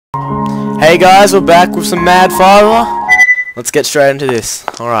Hey guys, we're back with some Mad Father. Let's get straight into this.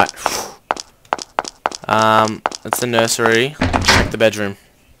 Alright. That's the nursery. Check the bedroom.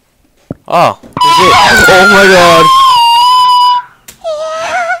 Oh, this is it. Oh my god.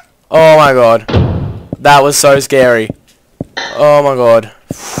 Oh my god. That was so scary. Oh my god.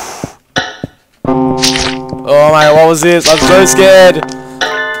 Oh my, what was this? I'm so scared.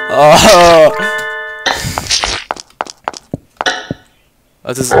 Oh.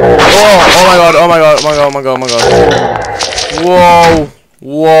 That's just, oh my god, oh my god, oh my god, oh my god, oh my god.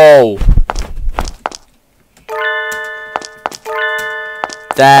 Whoa. Whoa.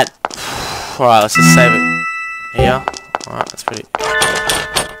 That. Alright, let's just save it here. Alright, that's pretty.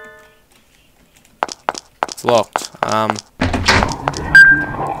 It's locked.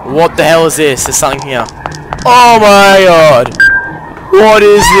 What the hell is this? There's something here. Oh my god. What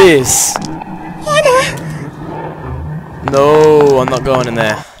is this? No, I'm not going in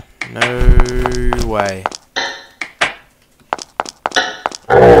there. No way.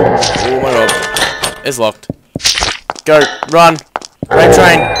 Oh my god. It's locked. Go, run. Red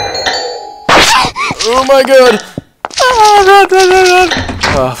train. Oh my god. Oh, run, run, run, run.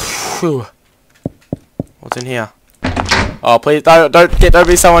 Oh, phew. What's in here? Oh, please don't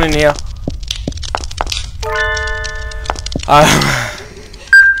be someone in here.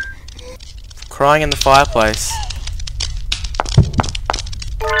 Crying in the fireplace.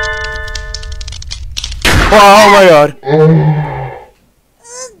 Oh my god.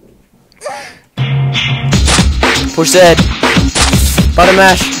 Push Z. Button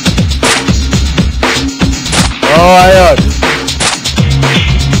mash. Oh my god.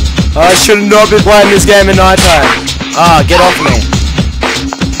 I should not be playing this game at night time. Ah, get off me.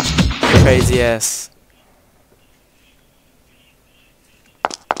 Crazy ass.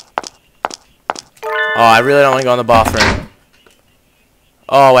 Oh, I really don't want to go in the bathroom.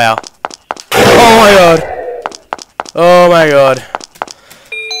 Oh wow. Oh my god. Oh my god.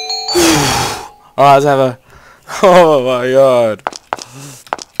 Alright, let's have a. Oh my god.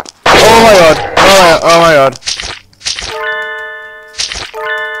 Oh my god. Oh my god.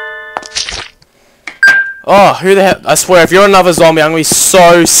 Oh, who the hell? I swear, if you're another zombie, I'm gonna be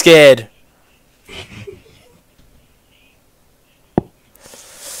so scared.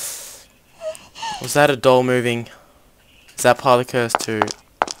 Was that a doll moving? Is that part of the curse too?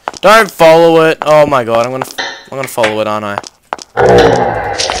 Don't follow it. Oh my god, I'm gonna follow it, aren't I?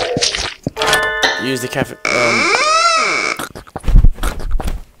 Use the cafe.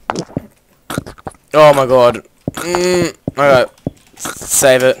 Oh my god. Alright.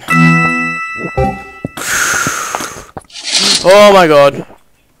 Save it. Oh my god.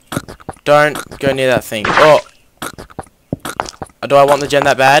 Don't go near that thing. Oh. Do I want the gem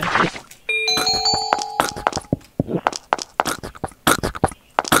that bad?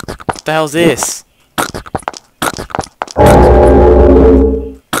 What the hell's this?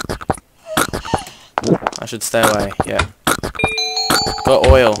 I should stay away, yeah. Got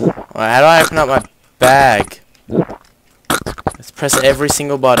oil. Alright, how do I open up my bag? Let's press every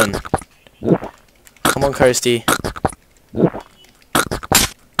single button. Come on, Coasty.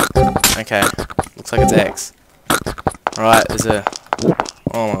 Okay, looks like it's X. Alright, there's a...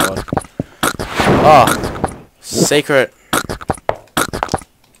 Oh my god. Oh! Secret.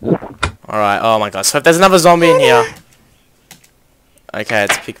 Alright, oh my god. So if there's another zombie in here... Okay,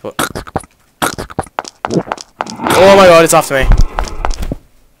 it's pickpocket. Oh my god, it's after me.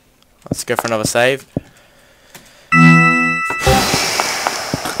 Let's go for another save.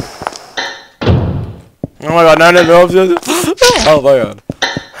 Oh my god, no. Oh my god.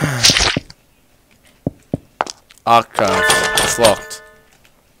 Archive. It's locked.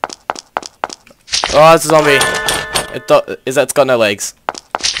 Oh, it's a zombie. It's got no legs.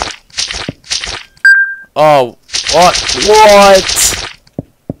 Oh, what? What?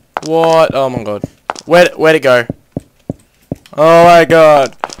 What? Oh my god. Where'd it go? Oh my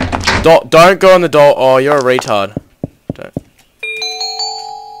god. Don't go on the door. Oh, you're a retard. Don't.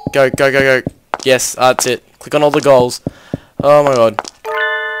 Go. Yes, that's it. Click on all the goals. Oh my god.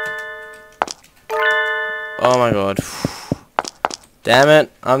 Oh my god. Damn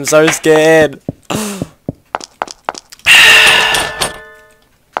it. I'm so scared.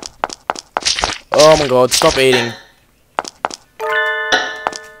 Oh my god, stop eating.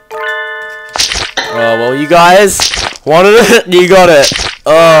 Oh, well, you guys wanted it, you got it.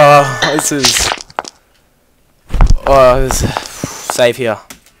 Oh, this is... Oh, this is... Save here.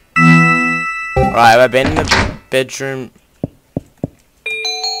 Right, have I been in the bedroom?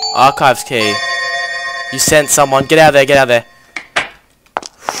 Archives key. You sent someone. Get out of there,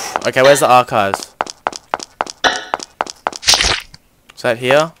 Okay, where's the archives? Is that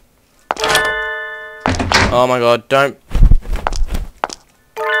here? Oh my god, don't.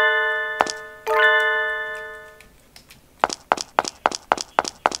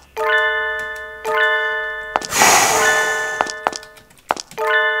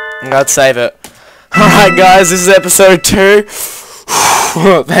 I'd save it. Alright guys, this is episode 2.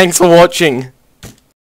 Thanks for watching.